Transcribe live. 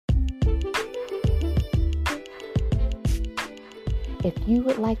If you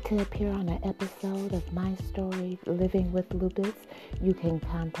would like to appear on an episode of My Story Living with Lupus, you can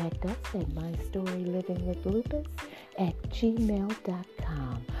contact us at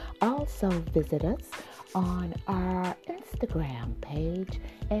mystorylivingwithlupus@gmail.com. Also visit us on our Instagram page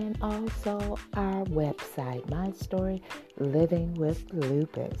and also our website, My Story Living with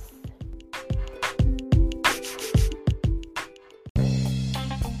Lupus.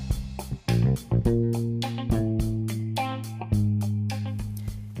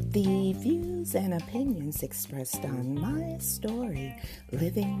 The views and opinions expressed on My Story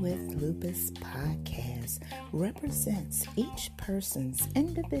Living with Lupus podcast represents each person's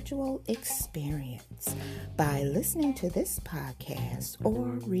individual experience. By listening to this podcast or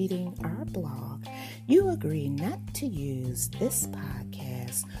reading our blog, you agree not to use this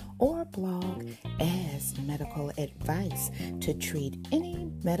podcast or blog as medical advice to treat any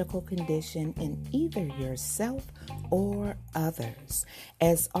medical condition in either yourself or others.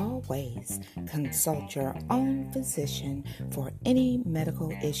 As always, consult your own physician for any medical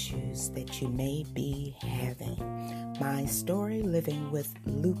issues that you may be having. My Story Living with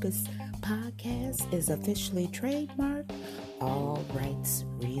Lupus podcast is officially trademarked, all rights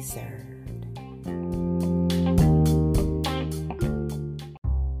reserved.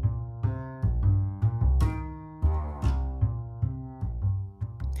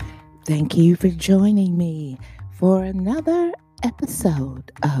 Thank you for joining me for another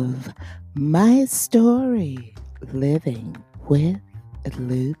episode of My Story Living with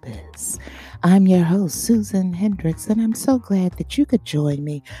Lupus. I'm your host, Susan Hendricks, and I'm so glad that you could join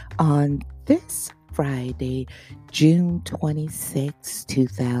me on this Friday, June 26,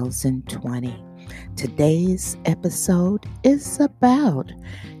 2020. Today's episode is about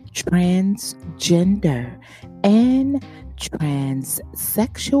transgender and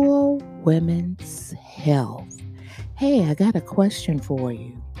transsexual women's health. Hey, I got a question for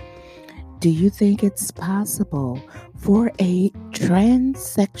you. Do you think it's possible for a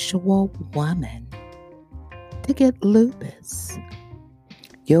transsexual woman to get lupus?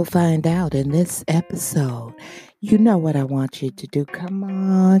 You'll find out in this episode. You know what I want you to do. Come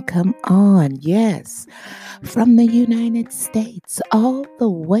on. Yes. From the United States, all the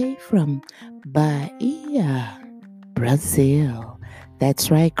way from Bahia, Brazil. That's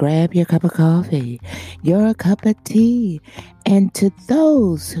right. Grab your cup of coffee, your cup of tea. And to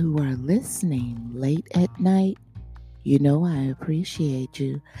those who are listening late at night, you know I appreciate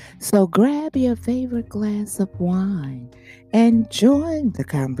you. So grab your favorite glass of wine and join the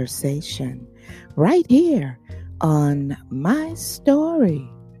conversation right here on My Story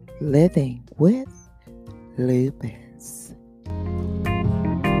Living with Lupus.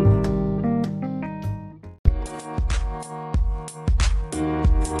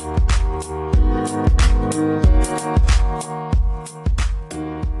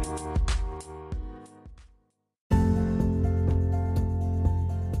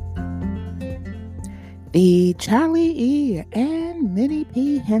 The Charlie E. and Minnie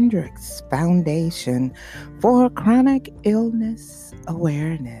P. Hendricks Foundation for Chronic Illness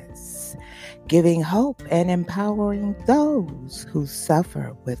Awareness, giving hope and empowering those who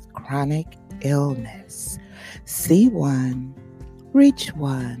suffer with chronic illness. See one, reach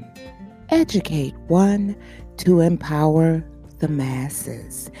one, educate one to empower the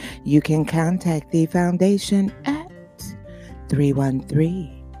masses. You can contact the foundation at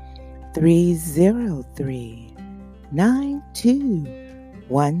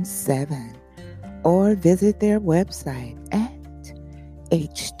 313-303-9217 or visit their website at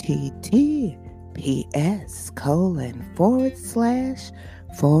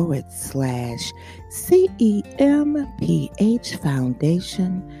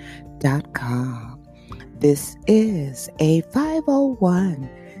This is a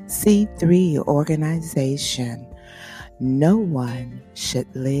 501c3 organization. No one should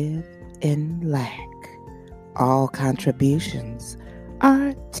live in lack. All contributions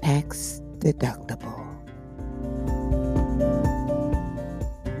are tax deductible.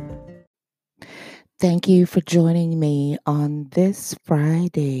 Thank you for joining me on this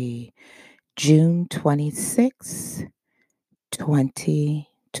Friday, June 26,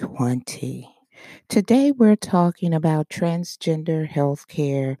 2020. Today we're talking about transgender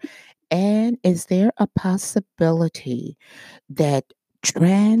healthcare, and is there a possibility that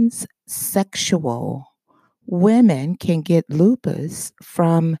transsexual women can get lupus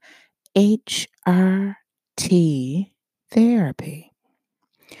from HRT therapy?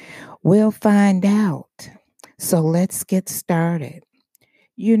 We'll find out. So let's get started.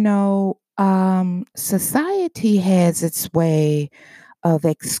 Society has its way of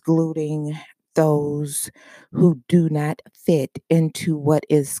excluding those who do not fit into what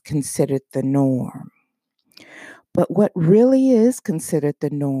is considered the norm. But what really is considered the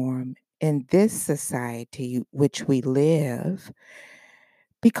norm in this society which we live,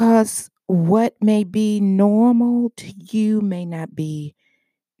 because what may be normal to you may not be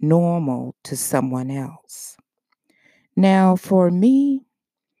normal to someone else. Now, for me,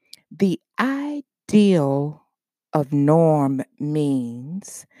 the ideal of norm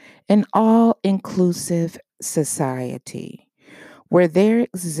means an all inclusive society where there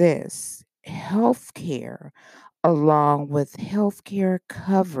exists healthcare along with healthcare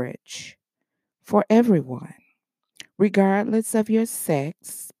coverage for everyone, regardless of your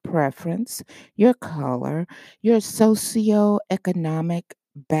sex, preference, your color, your socioeconomic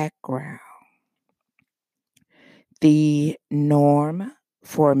background. The norm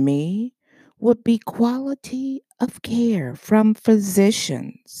for me would be quality of care from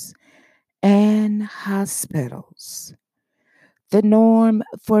physicians and hospitals. The norm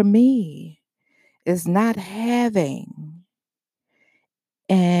for me is not having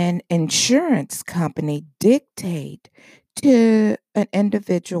an insurance company dictate to an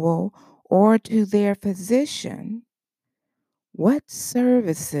individual or to their physician what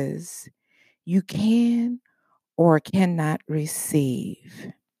services you can or cannot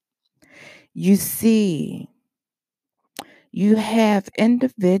receive. You see, you have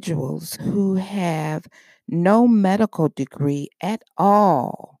individuals who have no medical degree at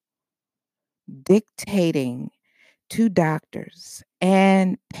all dictating to doctors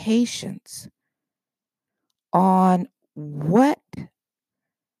and patients on what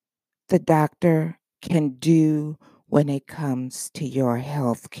the doctor can do when it comes to your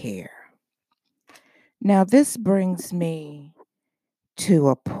health care. Now, this brings me to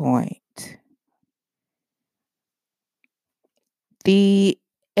a point. The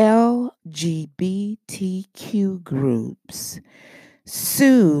LGBTQ groups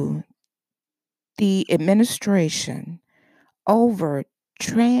sue the administration over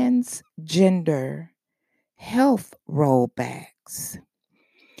transgender health rollbacks.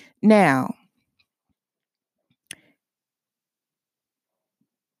 Now,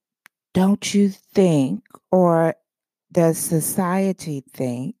 don't you think, or does society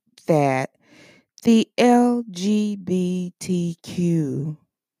think, that the LGBTQ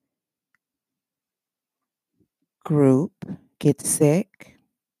group gets sick?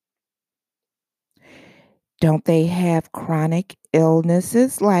 Don't they have chronic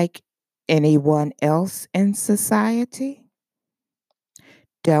illnesses like anyone else in society?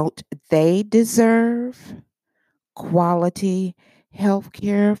 Don't they deserve quality health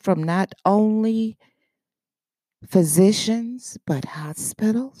care from not only physicians but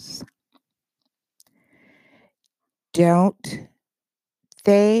hospitals? Don't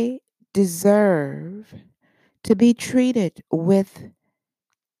they deserve to be treated with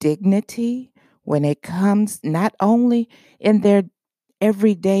dignity when it comes not only in their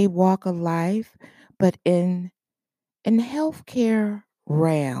everyday walk of life, but in healthcare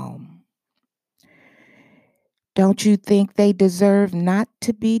realm? Don't you think they deserve not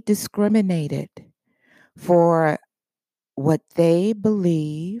to be discriminated for what they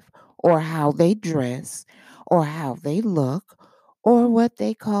believe or how they dress or how they look or what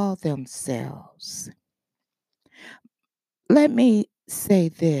they call themselves? Let me say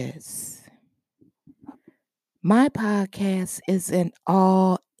this. My podcast is an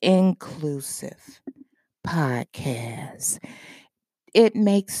all inclusive podcast. It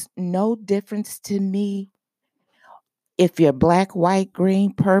makes no difference to me if you're black, white,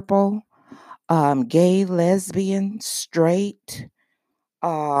 green, purple, gay, lesbian, straight,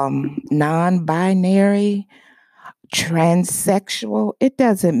 non binary, transsexual. It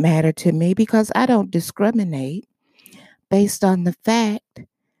doesn't matter to me because I don't discriminate based on the fact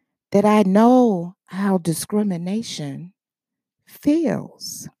that I know how discrimination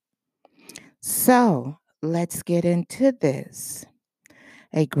feels. So let's get into this.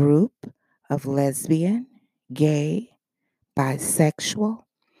 A group of lesbian, gay, bisexual,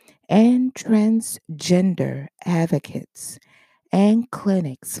 and transgender advocates and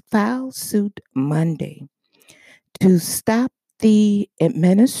clinics filed suit Monday to stop the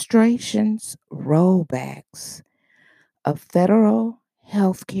administration's rollbacks of federal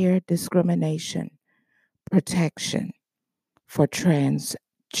healthcare discrimination protection for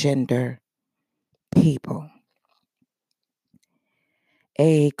transgender people.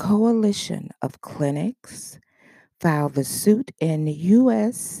 A coalition of clinics filed the suit in the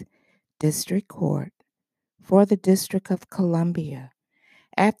U.S. District Court for the District of Columbia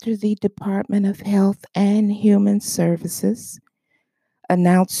after the Department of Health and Human Services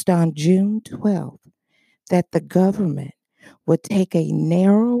announced on June 12th that the government would take a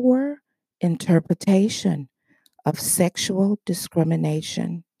narrower interpretation of sexual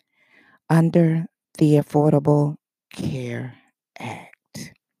discrimination under the Affordable Care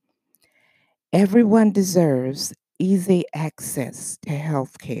Act. Everyone deserves easy access to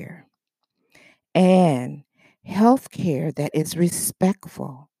health care and health care that is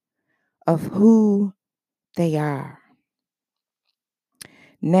respectful of who they are.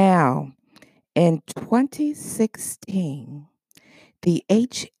 Now, in 2016, the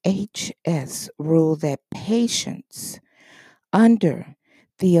HHS ruled that patients under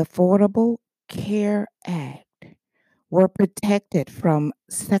the Affordable Care Act were protected from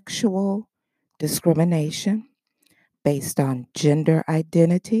sexual discrimination based on gender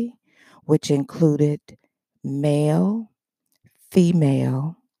identity, which included male,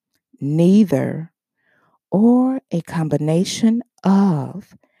 female, neither, or a combination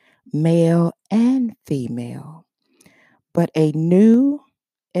of male and female. But a new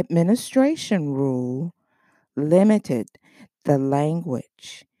administration rule limited the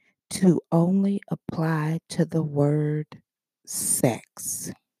language to only apply to the word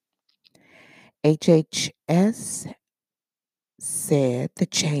sex. HHS said the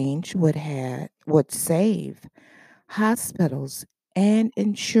change would save hospitals and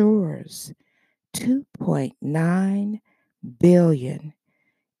insurers 2.9 billion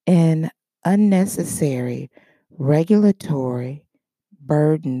in unnecessary regulatory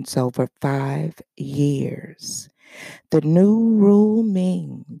burdens over 5 years. The new rule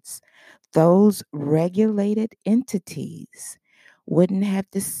means those regulated entities wouldn't have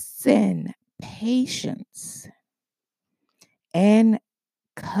to send patients and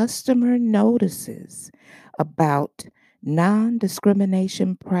customer notices about non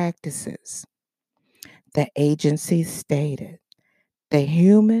discrimination practices. The agency stated the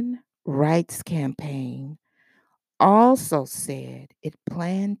Human Rights Campaign also said it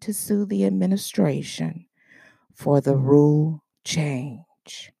planned to sue the administration for the rule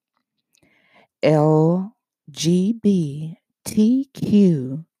change. LGBTQ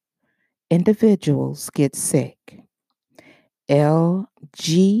individuals get sick.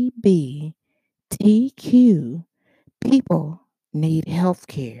 LGBTQ people need health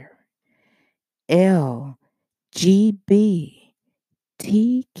care. LGBTQ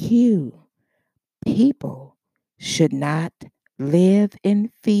people should not live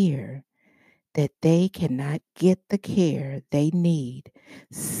in fear that they cannot get the care they need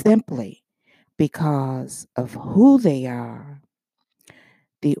simply because of who they are.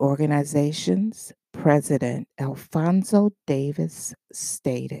 The organization's president, Alfonso Davis,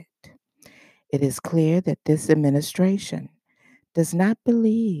 stated, "It is clear that this administration does not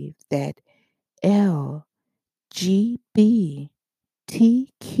believe that LGBTQ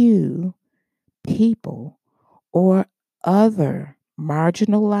people or other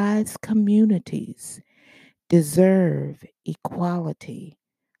marginalized communities deserve equality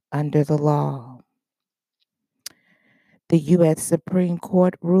under the law." The U.S. Supreme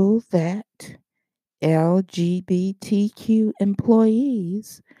Court ruled that LGBTQ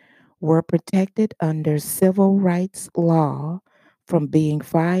employees were protected under civil rights law from being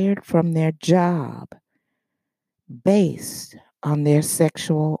fired from their job based on their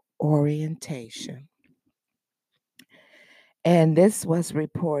sexual orientation. And this was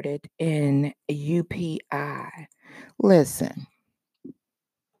reported in UPI. Listen,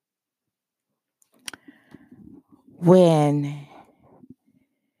 when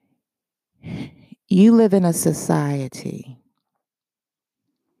you live in a society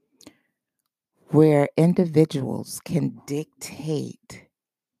where individuals can dictate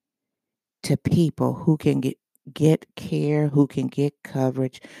to people who can get care, who can get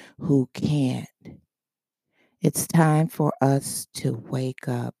coverage, who can't, it's time for us to wake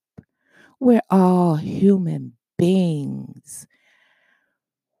up. We're all human beings.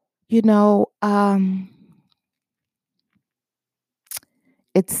 You know,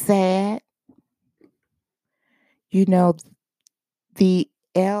 it's sad. You know, the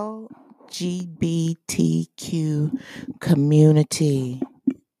LGBTQ community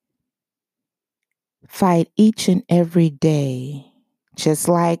fight each and every day, just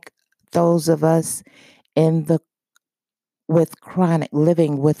like those of us in the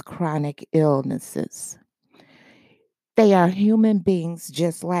living with chronic illnesses. They are human beings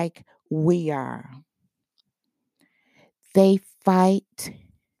just like we are. They fight,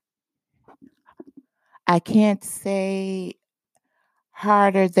 I can't say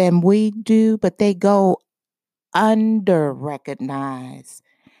harder than we do, but they go under recognized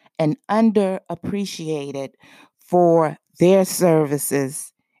and underappreciated for their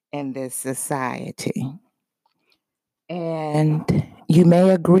services in this society. And you may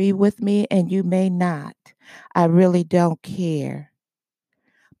agree with me and you may not. I really don't care.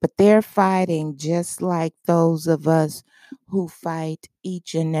 But they're fighting just like those of us who fight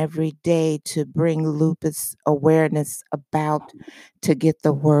each and every day to bring lupus awareness about, to get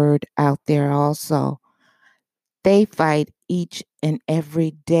the word out there also. They fight each and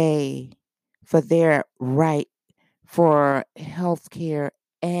every day for their right for health care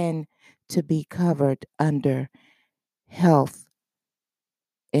and to be covered under health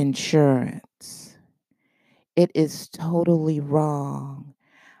insurance. It is totally wrong.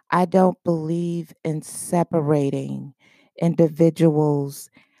 I don't believe in separating individuals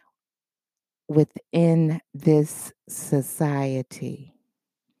within this society.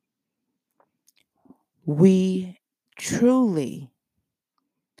 We truly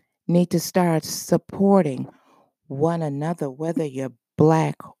need to start supporting one another, whether you're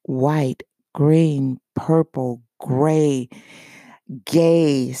black, white, green, purple, gray,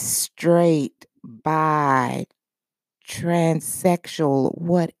 gay, straight, bi, transsexual,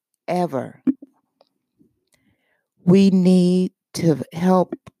 whatever. We need to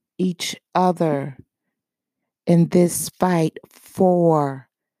help each other in this fight for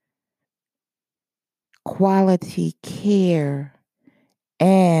quality care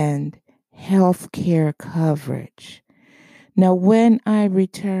and health care coverage. Now, when I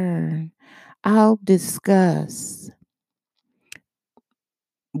return, I'll discuss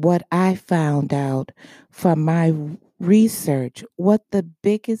what I found out from my research, what the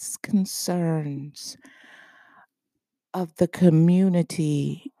biggest concerns of the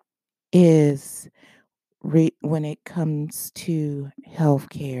community is when it comes to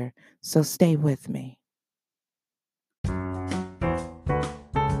healthcare. So stay with me.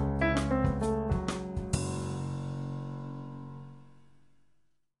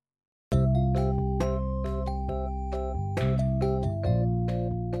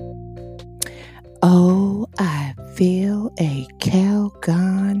 Oh, I feel a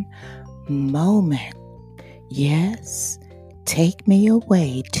Calgon moment. Yes, take me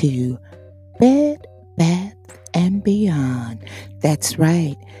away to Bed, Bath, and Beyond. That's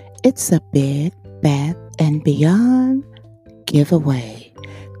right, it's a Bed, Bath, and Beyond giveaway.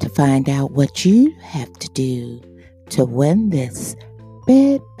 To find out what you have to do to win this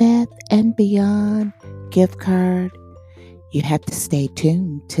Bed, Bath, and Beyond gift card, you have to stay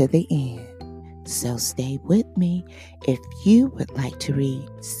tuned to the end. So stay with me if you would like to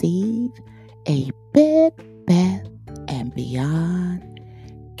receive a Bed, Bath, and Beyond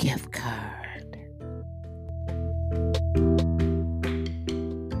gift card.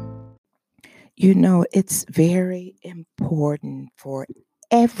 You know, it's very important for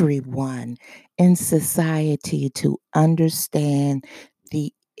everyone in society to understand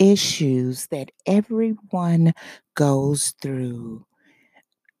the issues that everyone goes through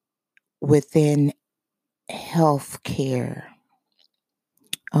within healthcare.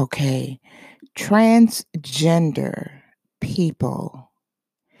 Okay, transgender people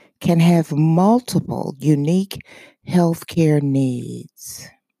can have multiple unique healthcare needs.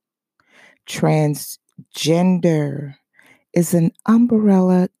 Transgender is an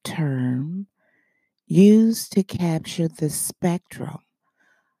umbrella term used to capture the spectrum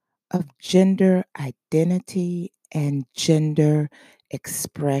of gender identity and gender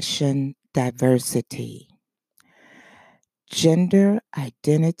expression diversity. Gender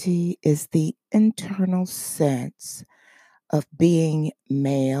identity is the internal sense of being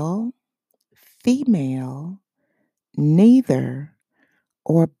male, female, neither,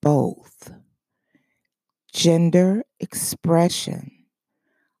 or both. Gender expression,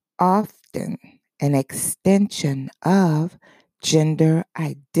 often an extension of gender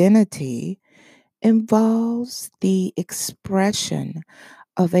identity, involves the expression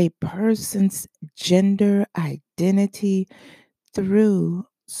of a person's gender identity through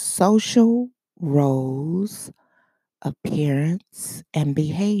social roles, appearance, and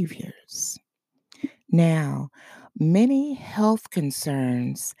behaviors. Now, many health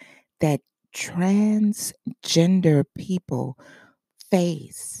concerns that transgender people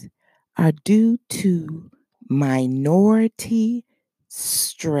face are due to minority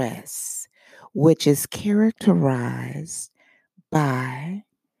stress, which is characterized by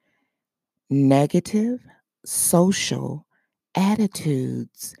negative social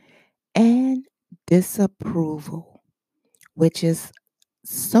attitudes and disapproval, which is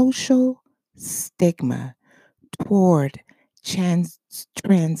social stigma toward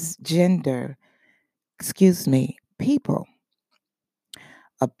transgender, people,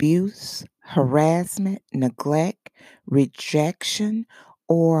 abuse harassment, neglect, rejection,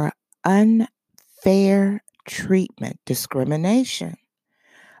 or unfair treatment, discrimination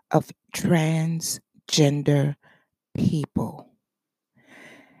of transgender people.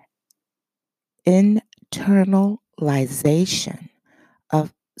 Internalization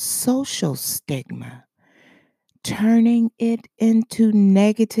of social stigma, turning it into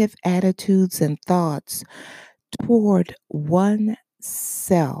negative attitudes and thoughts toward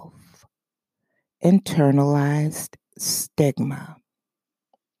oneself. Internalized stigma.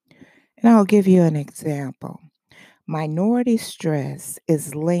 And I'll give you an example. Minority stress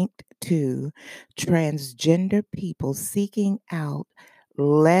is linked to transgender people seeking out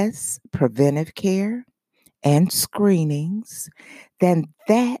less preventive care and screenings than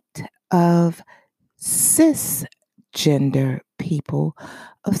that of cisgender people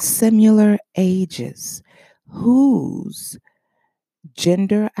of similar ages whose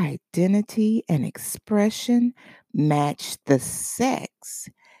gender identity and expression match the sex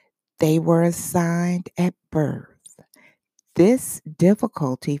they were assigned at birth. This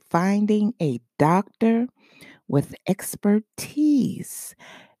difficulty finding a doctor with expertise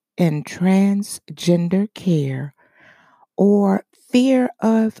in transgender care or fear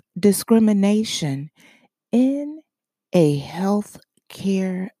of discrimination in a health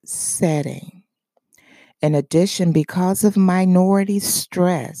care setting. In addition, because of minority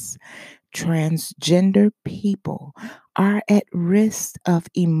stress, transgender people are at risk of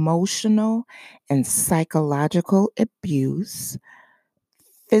emotional and psychological abuse,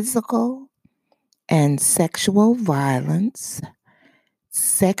 physical and sexual violence,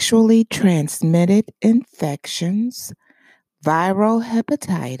 sexually transmitted infections, viral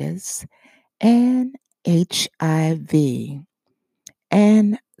hepatitis, and HIV,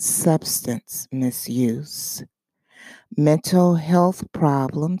 and substance misuse. Mental health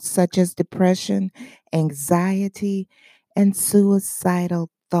problems such as depression, anxiety, and suicidal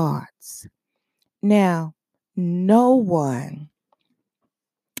thoughts. Now, no one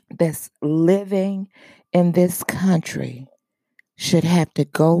that's living in this country should have to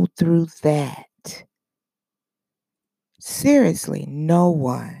go through that. Seriously, no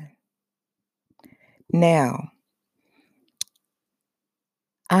one. Now,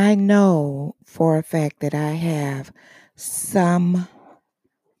 I know for a fact that I have some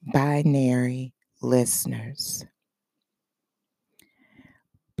binary listeners.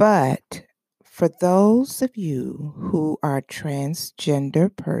 But for those of you who are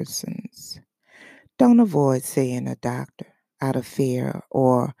transgender persons, don't avoid seeing a doctor out of fear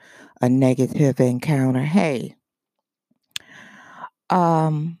or a negative encounter. Hey,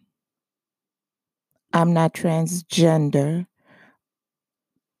 I'm not transgender,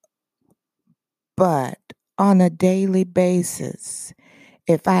 but on a daily basis,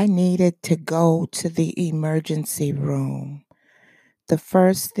 if I needed to go to the emergency room, the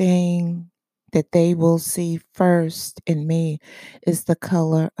first thing that they will see first in me is the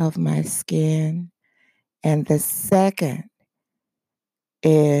color of my skin. And the second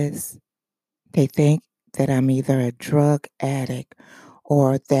is they think that I'm either a drug addict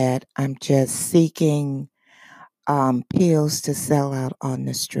or that I'm just seeking pills to sell out on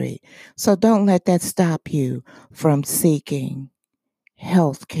the street. So don't let that stop you from seeking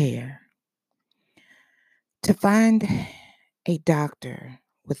health care. To find a doctor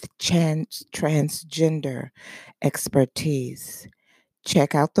with transgender expertise,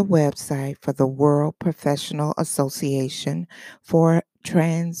 check out the website for the World Professional Association for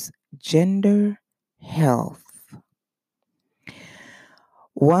Transgender Health.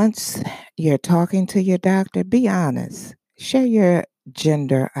 Once you're talking to your doctor, be honest. Share your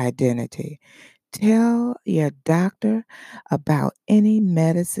gender identity. Tell your doctor about any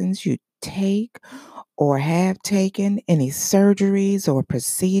medicines you take or have taken, any surgeries or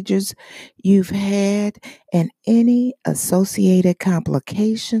procedures you've had, and any associated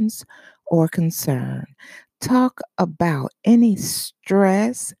complications or concern. Talk about any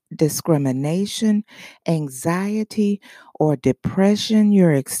stress, discrimination, anxiety, or depression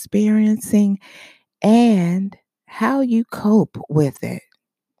you're experiencing and how you cope with it.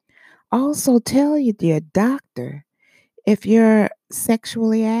 Also, tell your doctor if you're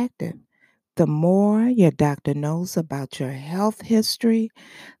sexually active. The more your doctor knows about your health history,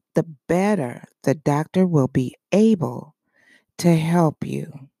 the better the doctor will be able to help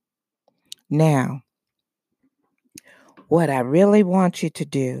you. Now, what I really want you to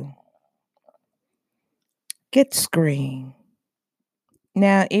do, get screened.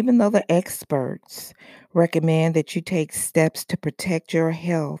 Now, even though the experts recommend that you take steps to protect your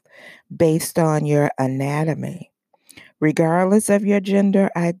health based on your anatomy, regardless of your gender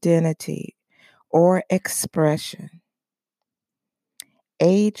identity or expression.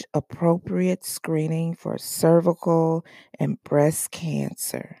 Age-appropriate screening for cervical and breast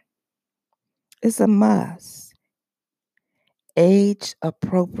cancer is a must.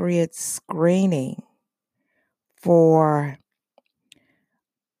 Age-appropriate screening for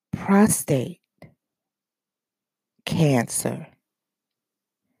prostate cancer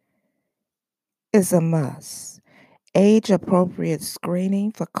is a must. Age-appropriate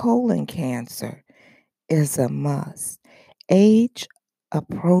screening for colon cancer is a must.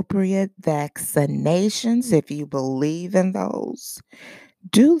 Age-appropriate vaccinations, if you believe in those,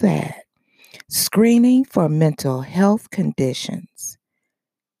 do that. Screening for mental health conditions,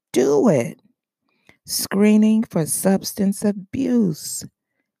 do it. Screening for substance abuse,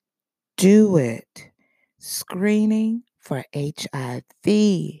 do it. Screening for HIV,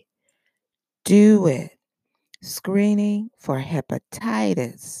 do it. Screening for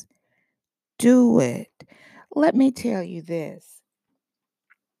hepatitis, do it. Let me tell you this.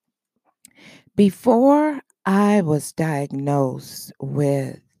 Before I was diagnosed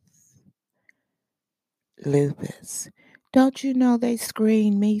with lupus, don't you know they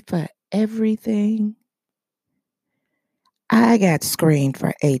screened me for everything? I got screened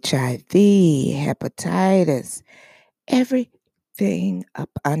for HIV, hepatitis, everything up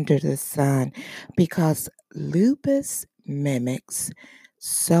under the sun, because lupus mimics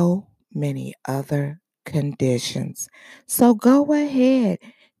so many other conditions. So go ahead,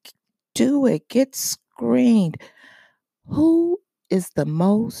 do it, get screened. Who is the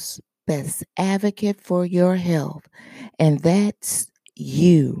most best advocate for your health? And that's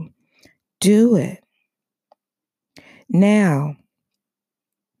you. Do it. Now,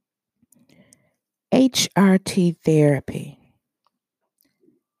 HRT therapy,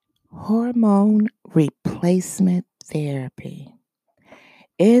 hormone replacement therapy.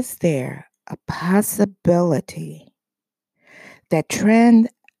 Is there a possibility that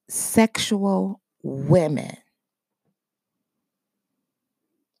transsexual women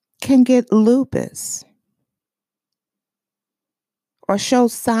can get lupus or show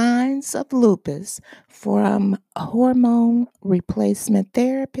signs of lupus from hormone replacement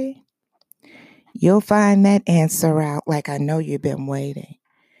therapy? You'll find that answer out like I know you've been waiting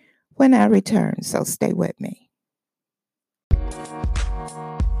when I return, so stay with me.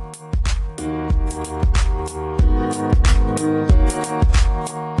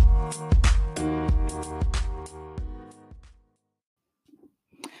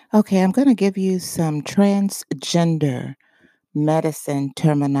 Okay, I'm going to give you some transgender medicine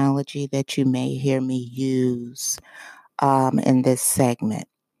terminology that you may hear me use in this segment.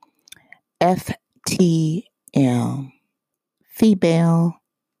 FTM, female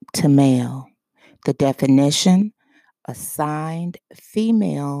to male. The definition: assigned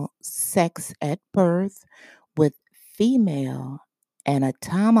female sex at birth with female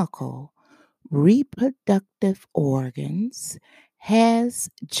anatomical reproductive organs, has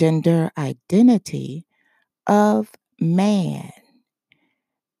gender identity of man.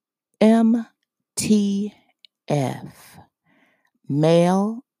 MTF,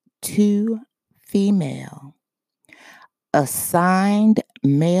 male to female. Assigned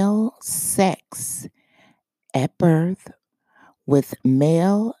male sex at birth with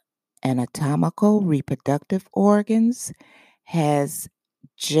male anatomical reproductive organs, has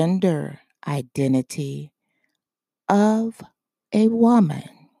gender identity of a woman.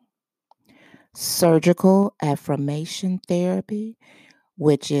 Surgical affirmation therapy,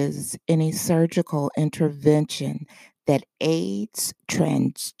 which is any surgical intervention that aids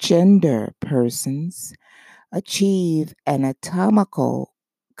transgender persons achieve anatomical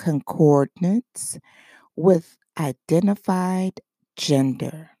concordance with identified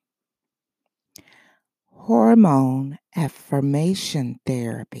gender. Hormone affirmation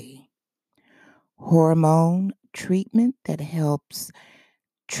therapy, hormone treatment that helps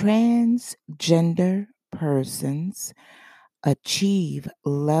transgender persons achieve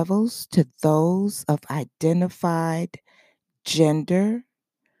levels to those of identified gender,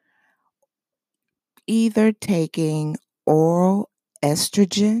 either taking oral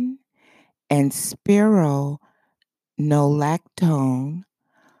estrogen and spironolactone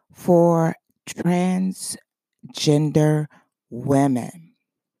for transgender women.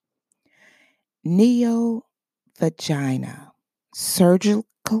 Neo-vagina,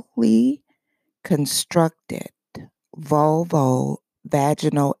 surgically constructed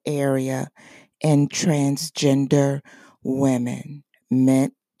vulvo-vaginal area in transgender women,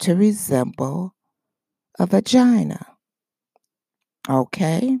 meant to resemble a vagina.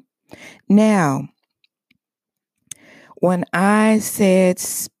 Okay? Now, When I said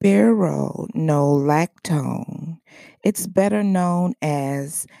spironolactone, it's better known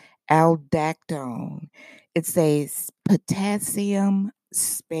as aldactone. It's a potassium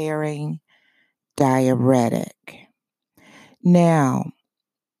sparing diuretic. Now,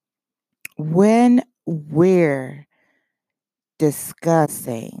 when we're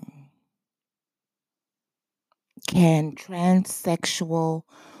discussing can transsexual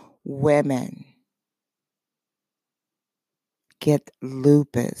women get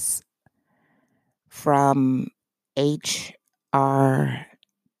lupus from HRT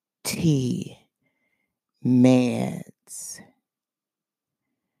meds,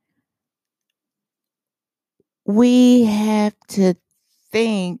 we have to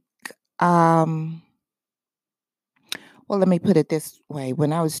think, well, let me put it this way.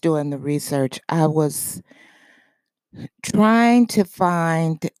 When I was doing the research, I was trying to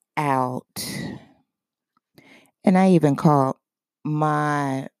find out, and I even called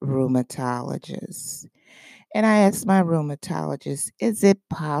my rheumatologist. And I asked my rheumatologist, is it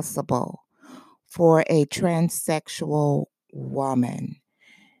possible for a transsexual woman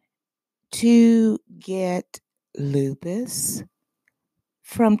to get lupus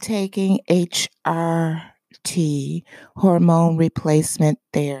from taking HRT, hormone replacement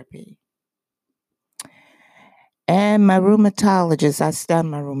therapy? And my rheumatologist, I stunned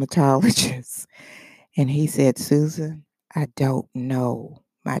my rheumatologist, and he said, Susan, I don't know.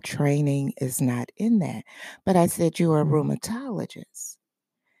 My training is not in that. But I said, you're a rheumatologist.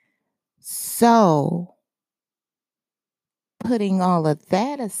 So, putting all of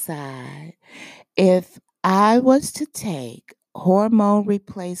that aside, if I was to take hormone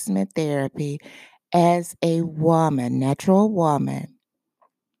replacement therapy as a woman, natural woman,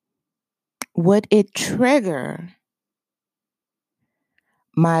 would it trigger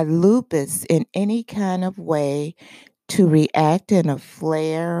my lupus in any kind of way to react in a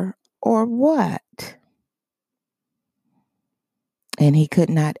flare or what? And he could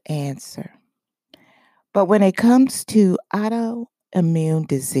not answer. But when it comes to autoimmune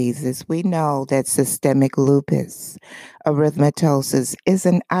diseases, we know that systemic lupus erythematosus is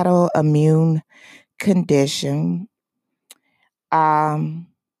an autoimmune condition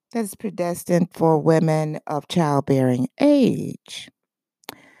that's predestined for women of childbearing age.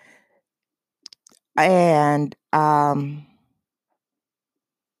 And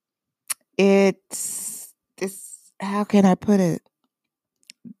it's this, how can I put it?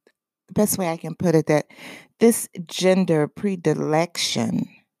 The best way I can put it, that this gender predilection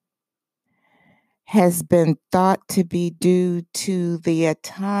has been thought to be due to the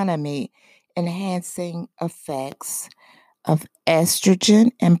autonomy enhancing effects of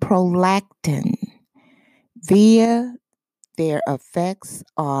estrogen and prolactin via their effects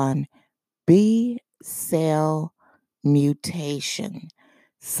on B cell mutation,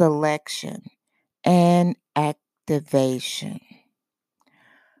 selection, and activation.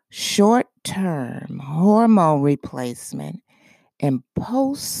 Short-term hormone replacement in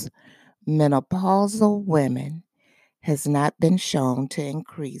postmenopausal women has not been shown to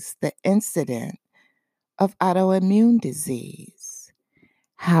increase the incidence of autoimmune disease.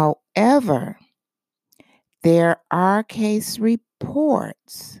 However, there are case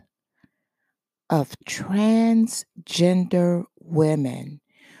reports of transgender women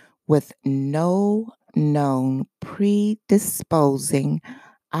with no known predisposing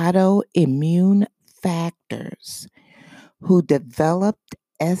autoimmune factors who developed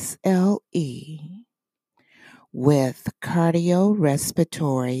SLE with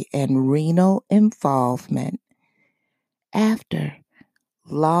cardiorespiratory and renal involvement after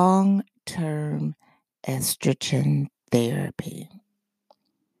long-term estrogen therapy.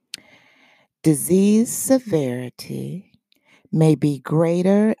 Disease severity may be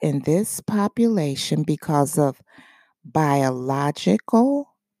greater in this population because of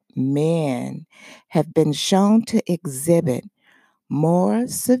biological men have been shown to exhibit more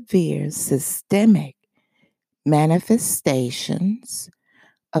severe systemic manifestations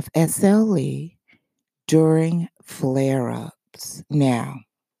of SLE during flare-ups. Now,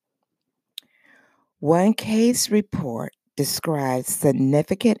 one case report describes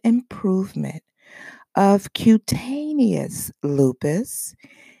significant improvement of cutaneous lupus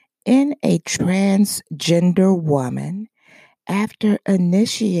in a transgender woman after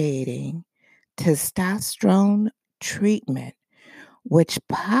initiating testosterone treatment, which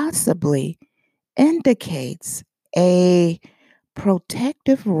possibly indicates a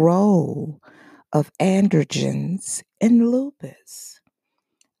protective role of androgens in lupus.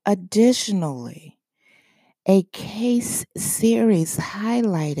 Additionally, a case series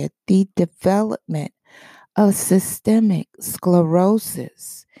highlighted the development of systemic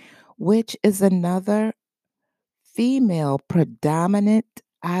sclerosis, which is another female predominant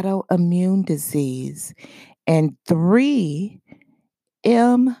autoimmune disease, and 3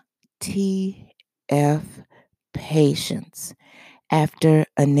 MTF patients after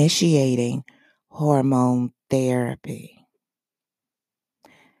initiating hormone therapy.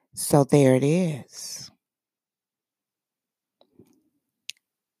 So there it is.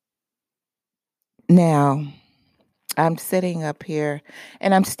 Now, I'm sitting up here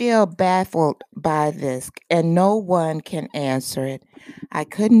and I'm still baffled by this, and no one can answer it. I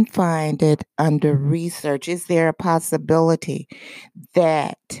couldn't find it under research. Is there a possibility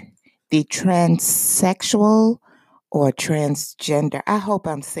that the transsexual or transgender, I hope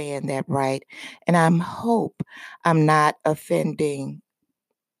I'm saying that right, and I hope I'm not offending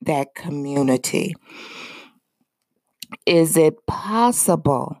that community. Is it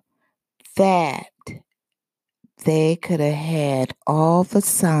possible that they could have had all the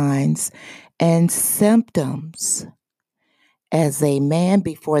signs and symptoms as a man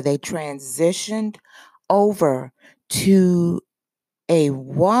before they transitioned over to a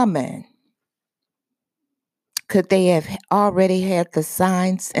woman? Could they have already had the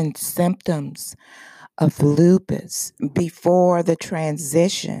signs and symptoms of lupus before the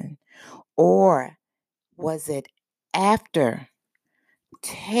transition? Or was it after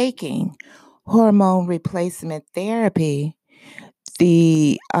taking hormone replacement therapy,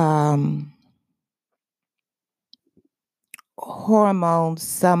 the hormones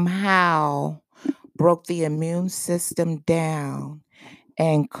somehow broke the immune system down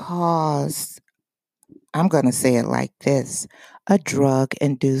and caused, I'm going to say it like this, a drug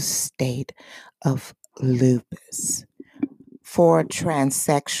induced state of lupus for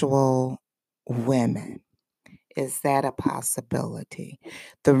transsexual women? Is that a possibility?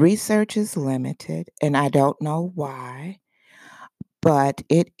 The research is limited, and I don't know why, but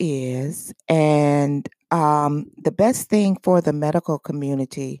it is. And the best thing for the medical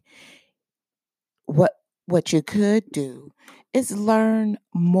community, what what you could do is learn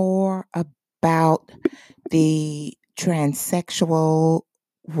more about the transsexual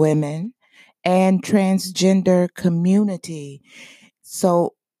women and transgender community.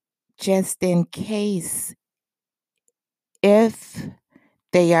 So just in case, if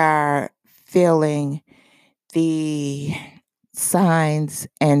they are feeling the signs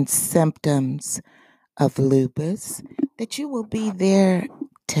and symptoms of lupus, that you will be there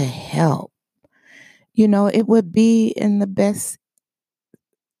to help. It would be in the best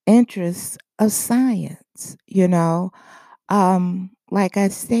interest of science. Like I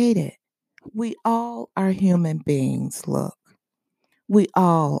stated, we all are human beings. Look, we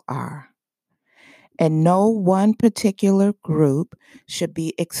all are. And no one particular group should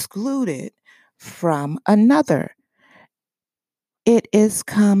be excluded from another. It is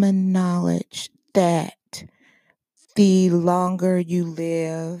common knowledge that the longer you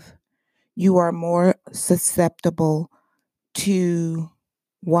live, you are more susceptible to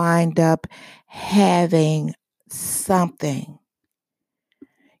wind up having something,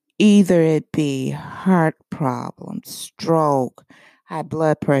 either it be heart problems, stroke, high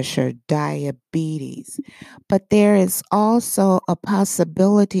blood pressure, diabetes. But there is also a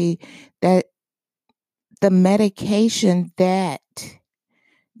possibility that the medication that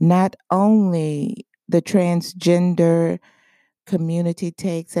not only the transgender community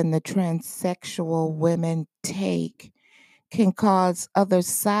takes and the transsexual women take can cause other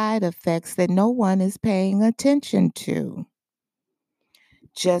side effects that no one is paying attention to.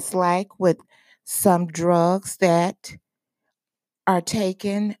 Just like with some drugs that are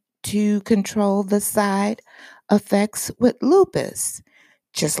taken to control the side effects with lupus.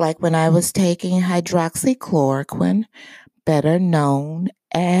 Just like when I was taking hydroxychloroquine, better known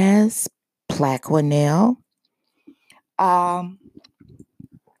as Plaquenil.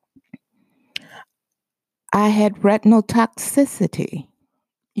 I had retinal toxicity,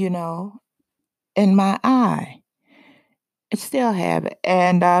 in my eye. I still have it,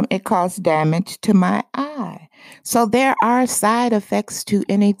 and it caused damage to my eye. So there are side effects to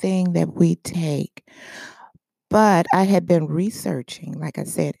anything that we take. But I had been researching, like I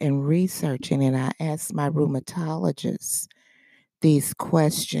said, and I asked my rheumatologist these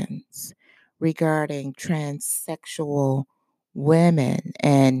questions regarding transsexual women,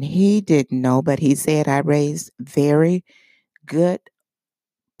 and he didn't know, but he said I raised very good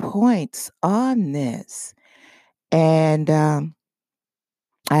points on this. And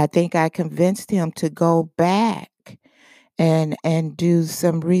I think I convinced him to go back and do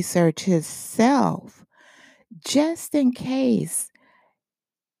some research himself, just in case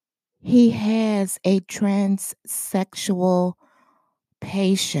he has a transsexual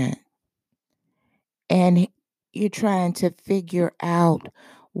patient, and you're trying to figure out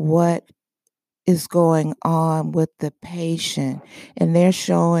what is going on with the patient, and they're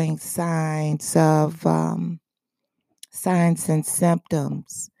showing signs and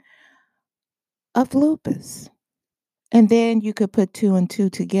symptoms of lupus. And then you could put two and two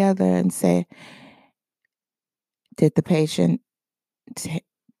together and say, did the patient take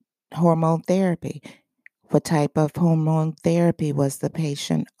hormone therapy? What type of hormone therapy was the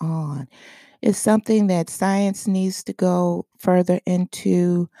patient on? It's something that science needs to go further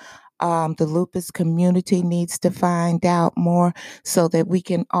into. The lupus community needs to find out more so that we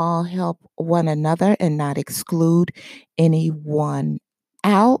can all help one another and not exclude anyone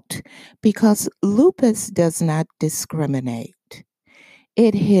out, because lupus does not discriminate.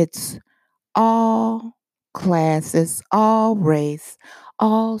 It hits all classes, all race,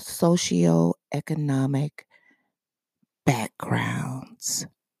 all socioeconomic backgrounds.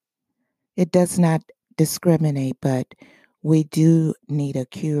 It does not discriminate, but we do need a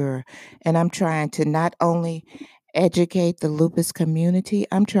cure. And I'm trying to not only educate the lupus community,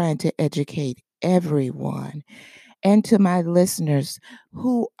 I'm trying to educate everyone. And to my listeners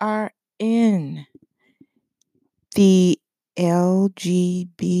who are in the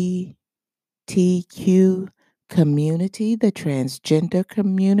LGBTQ community, the transgender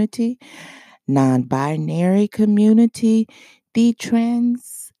community, non binary community, the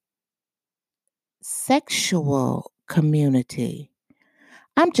transsexual community.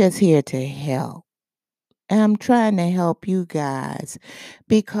 I'm just here to help. I'm trying to help you guys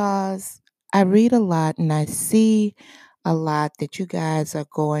because I read a lot and I see a lot that you guys are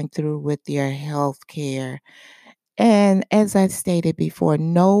going through with your health care. And as I stated before,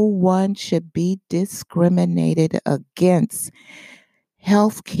 no one should be discriminated against.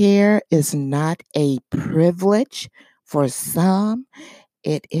 Health care is not a privilege for some,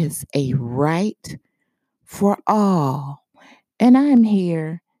 it is a right for all. And I'm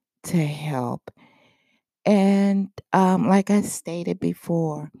here to help. And like I stated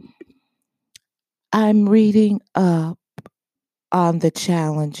before, I'm reading up on the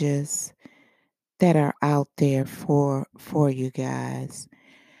challenges that are out there for you guys.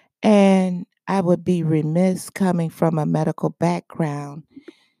 And I would be remiss coming from a medical background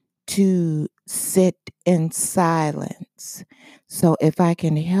to sit in silence. So if I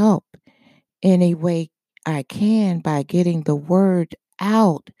can help any way I can by getting the word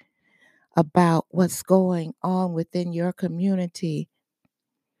out about what's going on within your community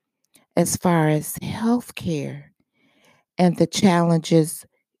as far as healthcare and the challenges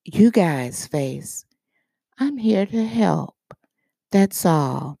you guys face, I'm here to help. That's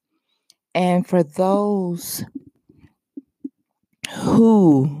all. And for those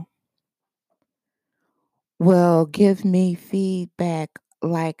who will give me feedback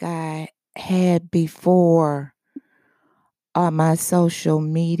like I had before on my social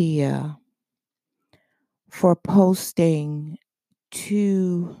media for posting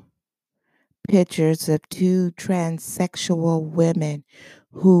two pictures of two transsexual women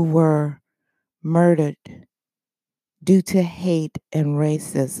who were murdered due to hate and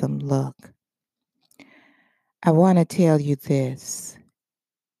racism. Look, I want to tell you this,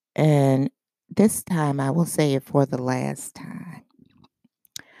 and this time I will say it for the last time.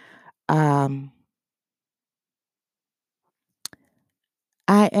 Um,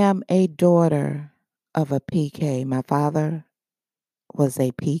 I am a daughter of a PK. My father was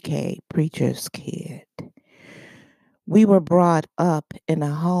a PK, preacher's kid. We were brought up in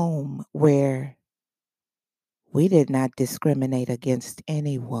a home where we did not discriminate against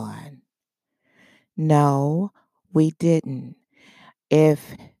anyone. No, we didn't.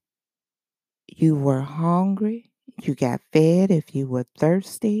 If you were hungry, you got fed. If you were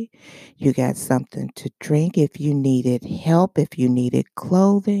thirsty, you got something to drink. If you needed help, if you needed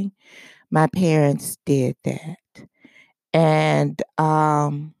clothing, my parents did that. And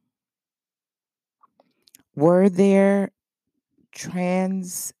were there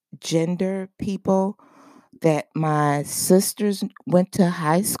transgender people that my sisters went to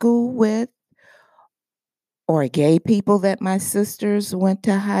high school with, or gay people that my sisters went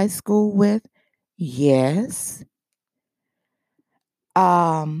to high school with? Yes.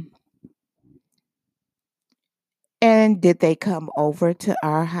 Um, and did they come over to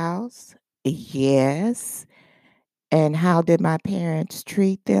our house? Yes. And how did my parents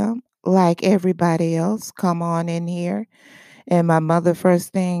treat them? Like everybody else, come on in here. And my mother,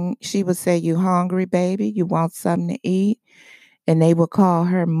 first thing she would say, "You hungry, baby? You want something to eat?" And they would call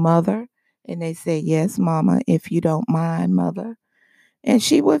her mother and they say, "Yes, mama, if you don't mind, mother." and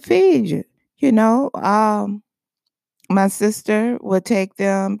she would feed you. You know, my sister would take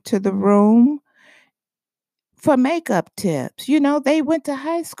them to the room for makeup tips. You know, they went to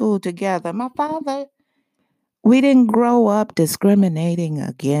high school together. My father, we didn't grow up discriminating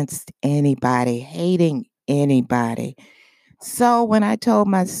against anybody, hating anybody. So when I told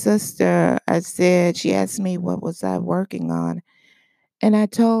my sister, I said, she asked me what was I working on. And I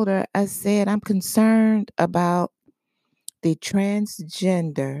told her, I said, I'm concerned about the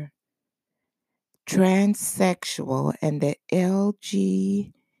transgender, transsexual, and the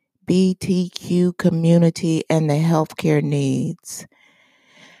LGBTQ community and the healthcare needs.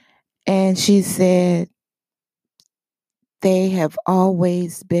 And she said, they have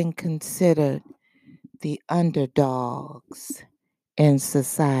always been considered the underdogs in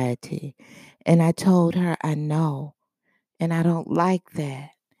society. And I told her, I know, and I don't like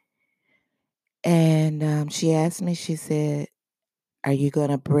that. And she asked me, she said, are you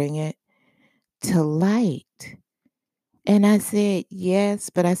going to bring it to light? And I said, yes,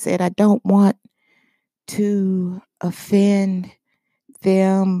 but I said, I don't want to offend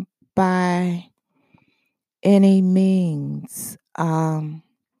them by any means. And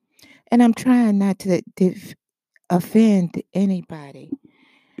I'm trying not to offend anybody.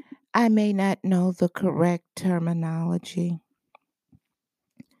 I may not know the correct terminology,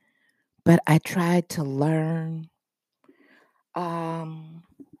 but I tried to learn. Um,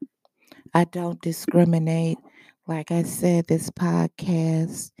 I don't discriminate. Like I said, this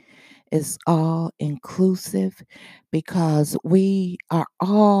podcast is all inclusive because we are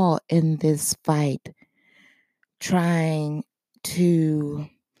all in this fight trying to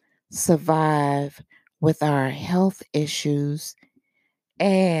survive with our health issues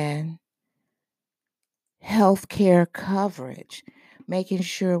and healthcare coverage, making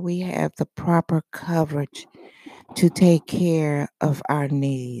sure we have the proper coverage to take care of our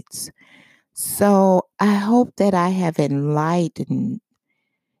needs. So I hope that I have enlightened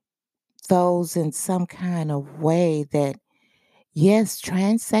those in some kind of way that, yes,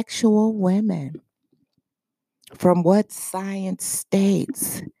 transsexual women, from what science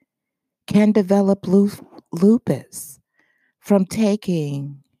states, can develop lupus from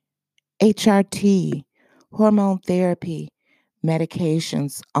taking HRT, hormone therapy,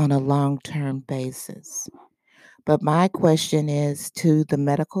 medications on a long term basis. But my question is to the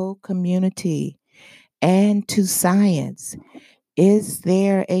medical community and to science, is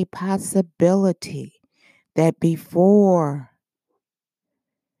there a possibility that before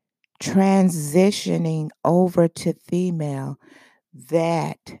transitioning over to female,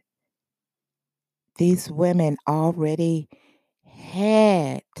 that these women already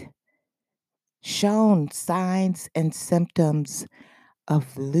had shown signs and symptoms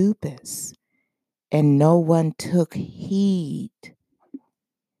of lupus and no one took heed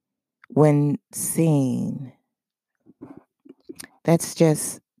when seen? That's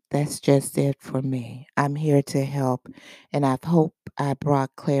just it for me. I'm here to help, and I hope I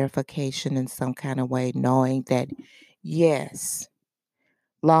brought clarification in some kind of way, knowing that yes,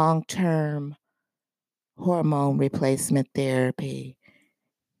 long-term hormone replacement therapy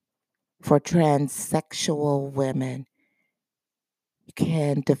for transsexual women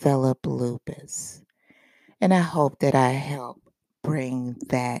can develop lupus. And I hope that I help bring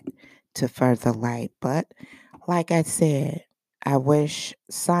that to further light. But like I said, I wish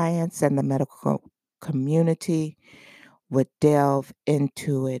science and the medical community would delve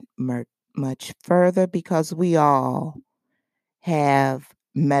into it much further because we all have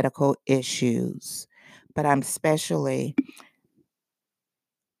medical issues. But I'm especially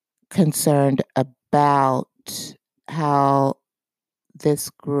concerned about how this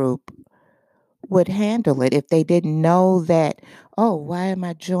group would handle it if they didn't know that, oh, why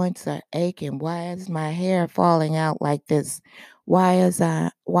my joints are aching? Why is my hair falling out like this? Why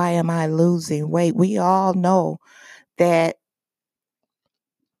am I losing weight? We all know that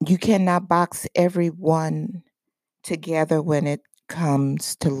you cannot box everyone together when it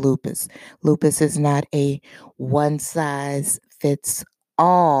comes to lupus. Lupus is not a one size fits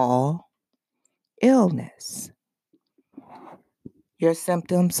all illness. Your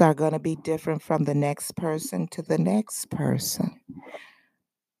symptoms are going to be different from the next person to the next person.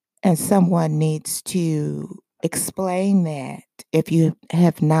 And someone needs to explain that if you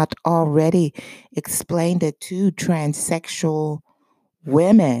have not already explained it to transsexual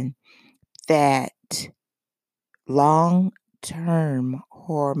women that long term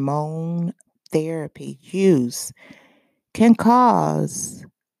hormone therapy use can cause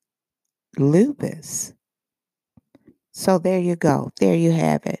lupus. So there you go. There you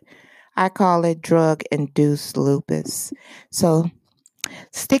have it. I call it drug induced lupus. So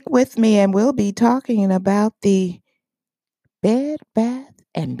Stick with me and we'll be talking about the Bed Bath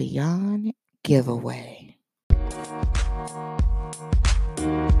 & Beyond giveaway.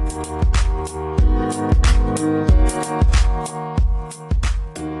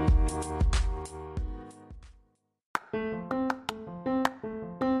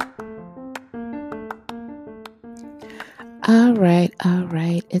 All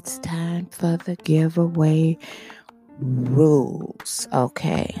right. It's time for the giveaway rules.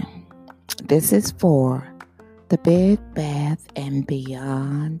 Okay. This is for the Bed Bath &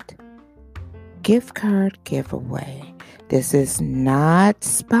 Beyond gift card giveaway. This is not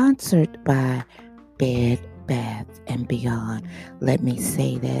sponsored by Bed Bath & Beyond. Let me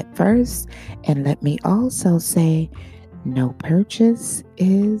say that first, and let me also say no purchase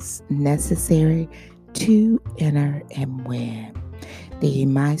is necessary to enter and win. The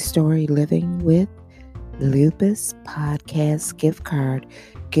My Story Living with Lupus podcast gift card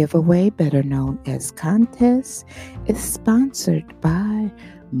giveaway, better known as contest, is sponsored by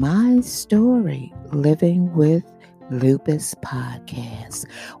My Story Living with Lupus podcast,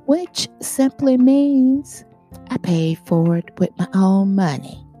 which simply means I paid for it with my own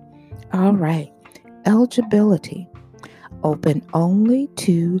money. All right. Eligibility: open only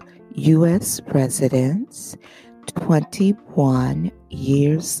to U.S. residents 21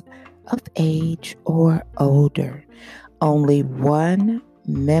 years of age or older. Only one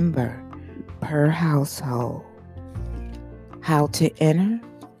member per household. How to enter?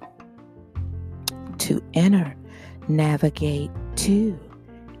 To enter, navigate to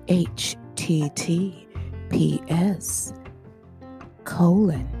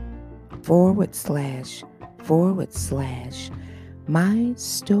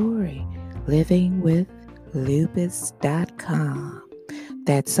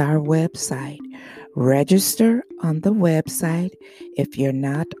That's our website. Register on the website. If you're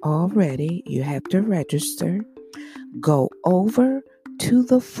not already, you have to register. Go over to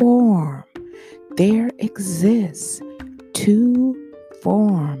the form. There exists 2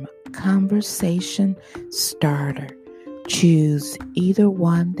 form conversation starter. Choose either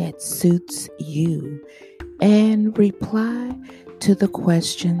one that suits you and reply to the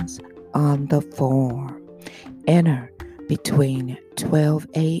questions on the form. Enter between 12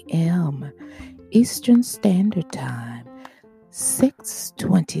 a.m. Eastern Standard Time,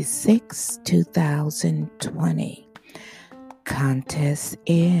 6/26/2020. Contest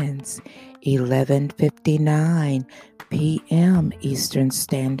ends 11:59 p.m. Eastern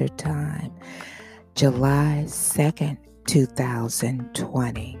Standard Time, July 2nd,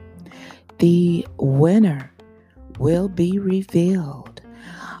 2020. The winner will be revealed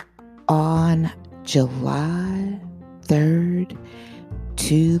on July 3rd,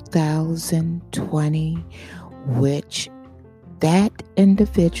 2020, which that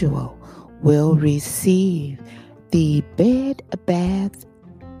individual will receive the Bed Bath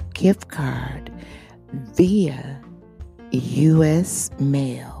gift card via U.S.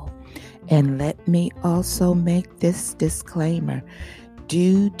 mail. And let me also make this disclaimer.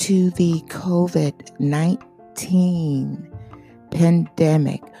 Due to the COVID-19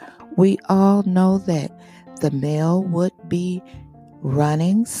 pandemic, we all know that the mail would be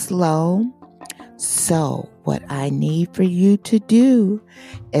running slow. So what I need for you to do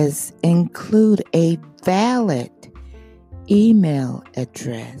is include a valid email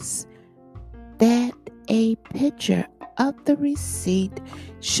address, that a picture of the receipt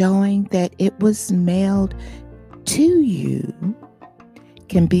showing that it was mailed to you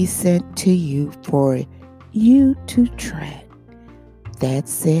can be sent to you for you to track.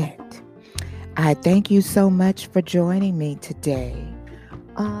 That's it. I thank you so much for joining me today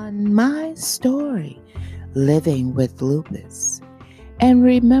on My Story Living with Lupus. And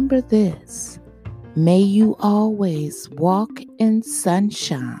remember this, may you always walk in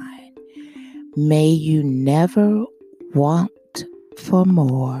sunshine. May you never want for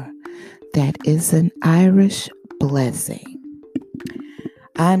more. That is an Irish blessing.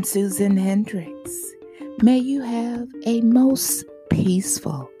 I'm Susan Hendricks. May you have a most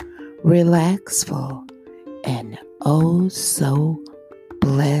peaceful, relaxful, and oh so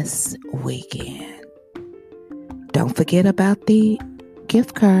blessed weekend. Don't forget about the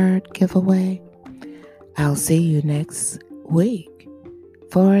gift card giveaway. I'll see you next week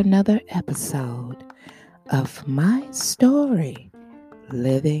for another episode of My Story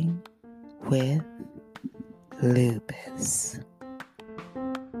Living with Lupus.